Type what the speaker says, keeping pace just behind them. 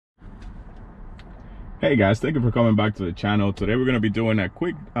Hey guys, thank you for coming back to the channel. Today we're going to be doing a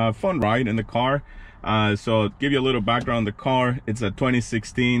quick fun ride in the car. So give you a little background on the car. It's a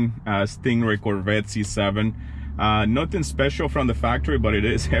 2016 Stingray Corvette C7. Nothing special from the factory, but it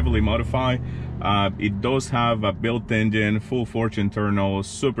is heavily modified. It does have a built engine, full forged internals,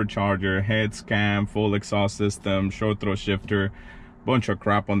 supercharger, heads, cam, full exhaust system, short throw shifter, bunch of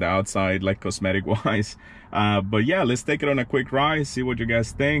crap on the outside, like cosmetic wise. But yeah, let's take it on a quick ride, see what you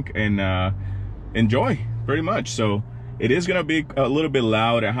guys think, and enjoy pretty much. So it is gonna be a little bit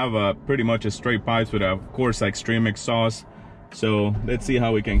loud. I have pretty much a straight pipes with of course extreme exhaust. So let's see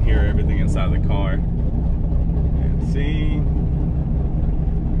how we can hear everything inside the car. Let's see.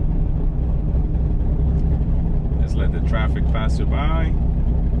 Let's let the traffic pass you by.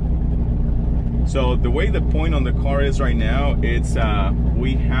 So the way the point on the car is right now, it's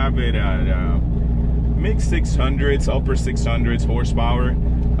we have it at mid 600s, upper 600s horsepower.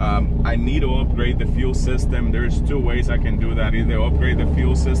 I need to upgrade the fuel system. There's two ways I can do that: either upgrade the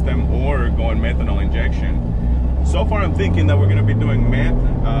fuel system or go on methanol injection. So far I'm thinking that we're going to be doing meth.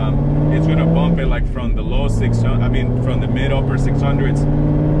 It's going to bump it like from the low 600, I mean from the mid upper 600s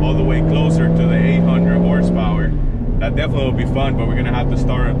all the way closer to the 800 horsepower. That definitely will be fun, but we're going to have to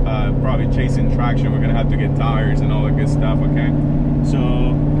start probably chasing traction. We're going to have to get tires and all that good stuff, okay? So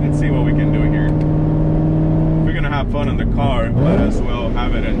let's see what we can do here. We're gonna have fun in the car, but as well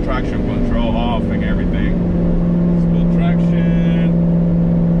have it in traction control off and everything. Full traction,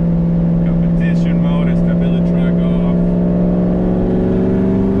 competition mode, and stability track off.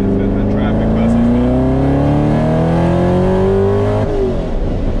 Let's let the traffic pass us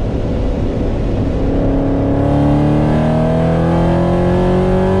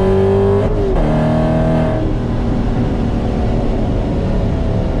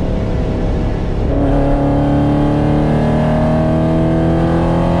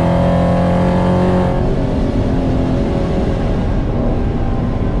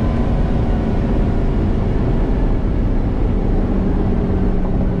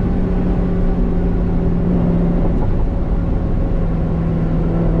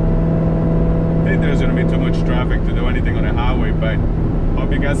traffic to do anything on the highway, but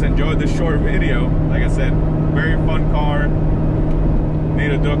hope you guys enjoyed this short video. Like I said, very fun car. Need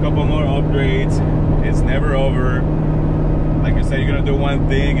to do a couple more upgrades. It's never over. Like I said, you're gonna do one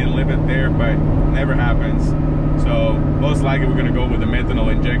thing and leave it there, but never happens. So most likely we're gonna go with the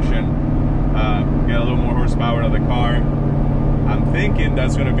methanol injection, get a little more horsepower out of the car. I'm thinking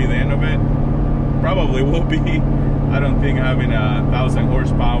that's gonna be the end of it. Probably will be. I don't think having 1,000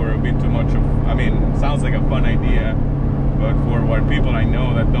 horsepower will be too much of, I mean, sounds like a fun idea, but for what people I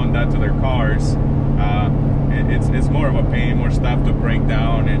know that done that to their cars, it's more of a pain, more stuff to break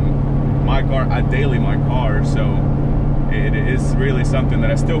down. And my car, I daily my car, so it is really something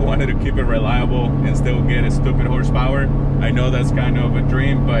that I still wanted to keep it reliable and still get a stupid horsepower. I know that's kind of a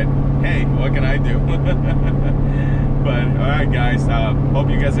dream, but hey, what can I do? But alright guys, hope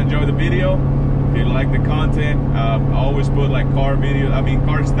you guys enjoyed the video. If you like the content, I always put like car videos,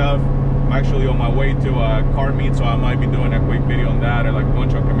 car stuff. I'm actually on my way to a car meet, so I might be doing a quick video on that, or like a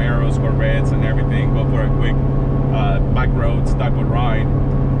bunch of Camaros, Corvettes and everything. Go for a quick back roads type of ride.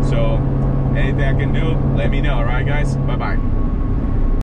 So anything I can do, let me know. Alright guys, bye bye.